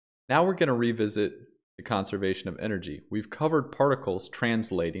Now we're going to revisit the conservation of energy. We've covered particles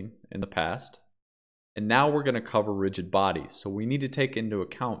translating in the past, and now we're going to cover rigid bodies. So we need to take into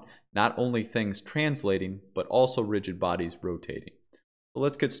account not only things translating, but also rigid bodies rotating. So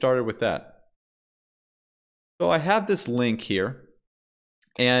let's get started with that. So I have this link here,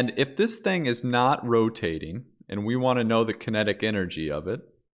 and if this thing is not rotating, and we want to know the kinetic energy of it,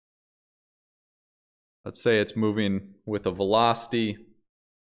 let's say it's moving with a velocity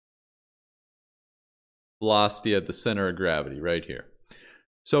at the center of gravity right here.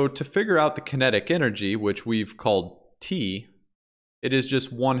 So to figure out the kinetic energy, which we've called T, it is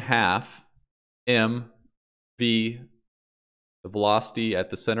just 1/2 mv, the velocity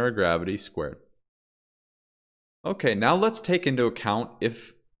at the center of gravity, squared. Okay, now let's take into account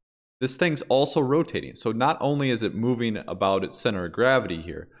if this thing's also rotating. So not only is it moving about its center of gravity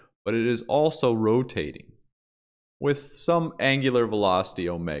here, but it is also rotating with some angular velocity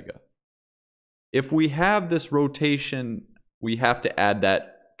omega. If we have this rotation, we have to add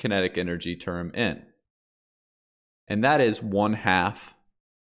that kinetic energy term in. And that is 1/2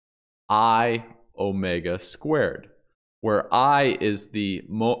 I omega squared, where I is the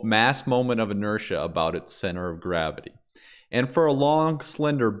mass moment of inertia about its center of gravity. And for a long,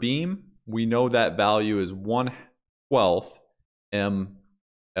 slender beam, we know that value is 1/12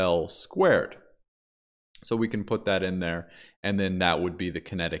 mL squared. So we can put that in there, and then that would be the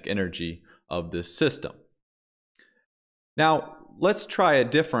kinetic energy of this system. Now, let's try a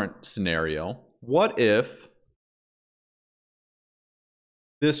different scenario. What if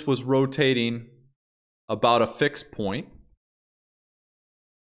this was rotating about a fixed point,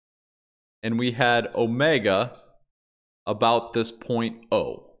 and we had omega about this point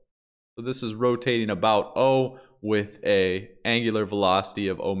O? So this is rotating about O with an angular velocity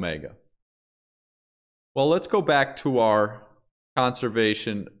of omega. Well, let's go back to our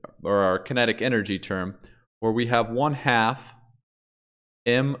conservation or our kinetic energy term, where we have 1/2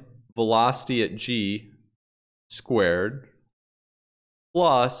 m velocity at g squared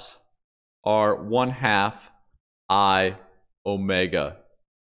plus our 1/2 I omega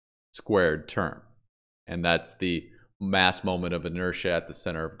squared term. And that's the mass moment of inertia at the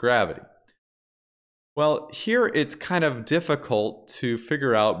center of gravity. Well, here it's kind of difficult to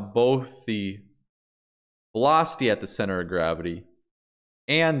figure out both the velocity at the center of gravity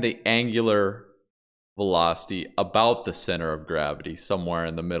and the angular velocity about the center of gravity, somewhere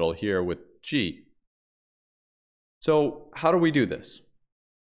in the middle here with g. So how do we do this?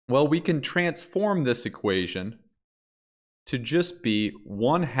 Well, we can transform this equation to just be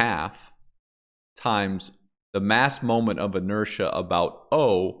 1/2 times the mass moment of inertia about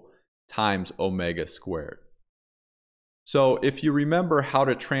O times omega squared. So if you remember how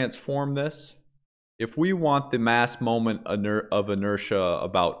to transform this, if we want the mass moment of inertia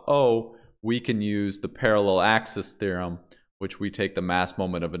about O, we can use the parallel axis theorem, which we take the mass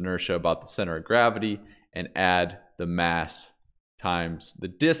moment of inertia about the center of gravity and add the mass times the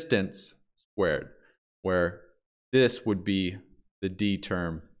distance squared, where this would be the d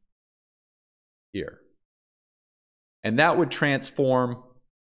term here. And that would transform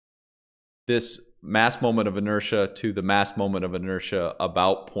this mass moment of inertia to the mass moment of inertia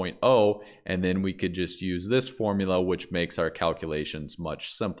about point O, and then we could just use this formula, which makes our calculations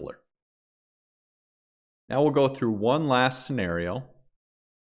much simpler. Now we'll go through one last scenario.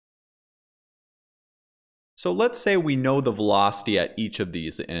 So let's say we know the velocity at each of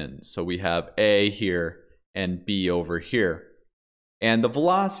these ends. So we have A here and B over here. And the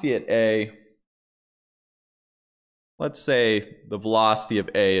velocity at A, let's say the velocity of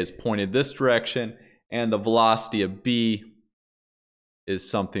A is pointed this direction, and the velocity of B is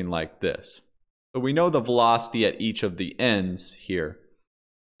something like this. So we know the velocity at each of the ends here,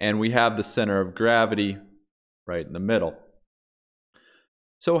 and we have the center of gravity right in the middle.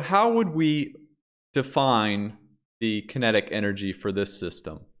 So how would we define the kinetic energy for this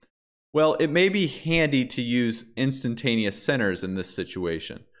system? Well, it may be handy to use instantaneous centers in this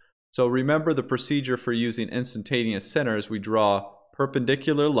situation. So remember the procedure for using instantaneous centers. We draw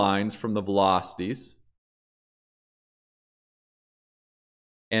perpendicular lines from the velocities,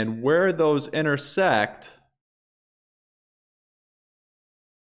 and where those intersect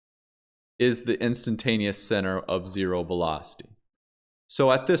is the instantaneous center of zero velocity. So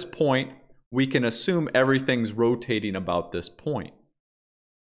at this point, we can assume everything's rotating about this point.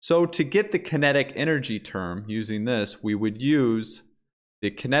 So to get the kinetic energy term using this, we would use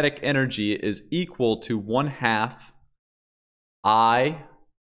the kinetic energy is equal to 1/2 I,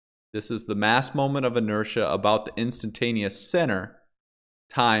 this is the mass moment of inertia about the instantaneous center,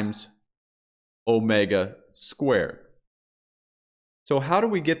 times omega squared. So how do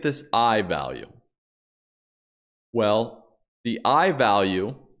we get this I value? Well, the I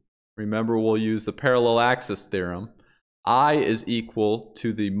value, remember we'll use the parallel axis theorem, I is equal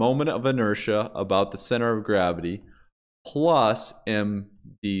to the moment of inertia about the center of gravity plus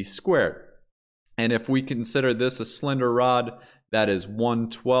md squared. And if we consider this a slender rod, that is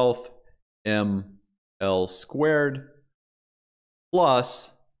 1/12 ml squared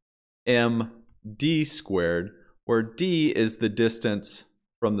plus md squared, where d is the distance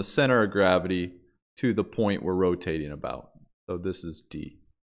from the center of gravity to the point we're rotating about. So this is d.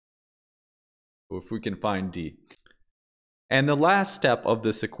 So if we can find d. And the last step of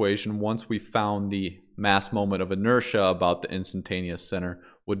this equation, once we found the mass moment of inertia about the instantaneous center,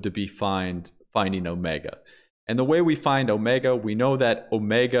 would be finding omega. And the way we find omega, we know that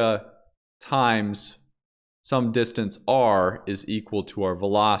omega times some distance r is equal to our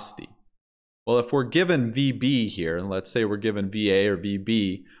velocity. Well, if we're given VB here, and let's say we're given VA or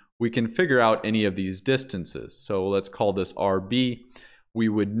VB, we can figure out any of these distances. So let's call this RB. We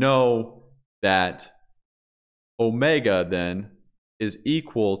would know that omega then is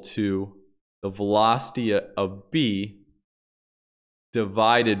equal to the velocity of B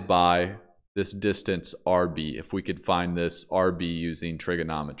divided by this distance RB, if we could find this RB using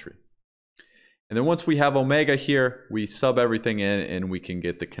trigonometry. And then once we have omega here, we sub everything in and we can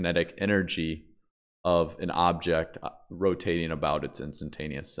get the kinetic energy of an object rotating about its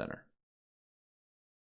instantaneous center.